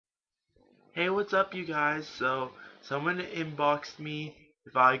Hey, what's up, you guys? So, someone inboxed me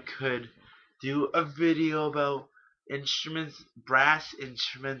if I could do a video about instruments, brass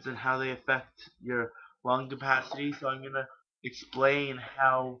instruments, and how they affect your lung capacity. So, I'm gonna explain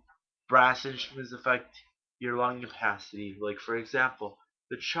how brass instruments affect your lung capacity. Like, for example,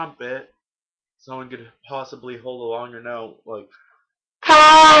 the trumpet, someone could possibly hold a longer note, like.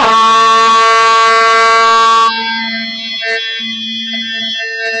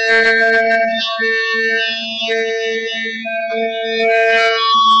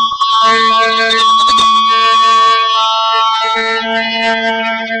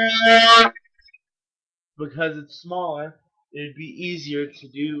 Because it's smaller, it'd be easier to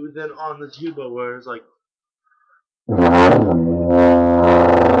do than on the tuba where it's like.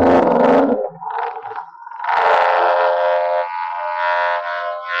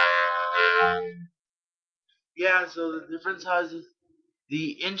 Yeah, so the different sizes,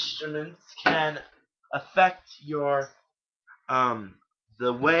 the instruments can affect your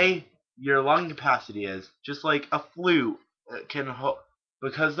the way your lung capacity is. Just like a flute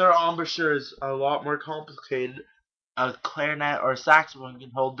because their embouchure is a lot more complicated. A clarinet or a saxophone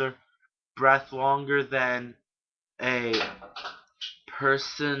can hold their breath longer than a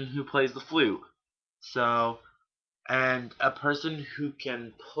person who plays the flute. So, and a person who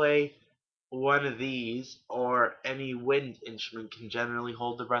can play one of these or any wind instrument can generally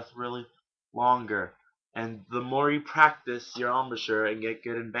hold the breath really longer. And the more you practice your embouchure and get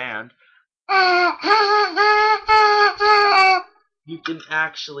good in band, you can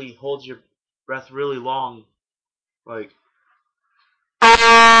actually hold your breath really long. Like.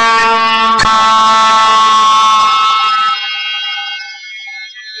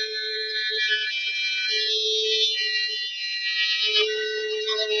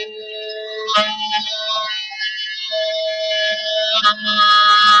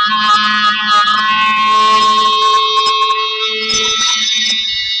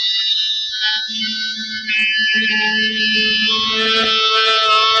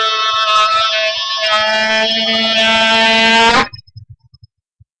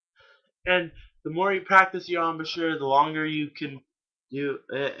 And the more you practice your embouchure, the longer you can do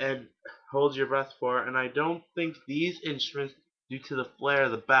it and hold your breath for. And I don't think these instruments, due to the flare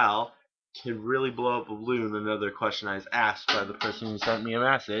of the bell, can really blow up a balloon. Another question I was asked by the person who sent me a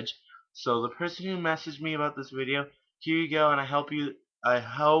message. So the person who messaged me about this video, here you go, and I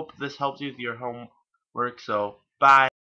hope this helped you with your homework. So bye.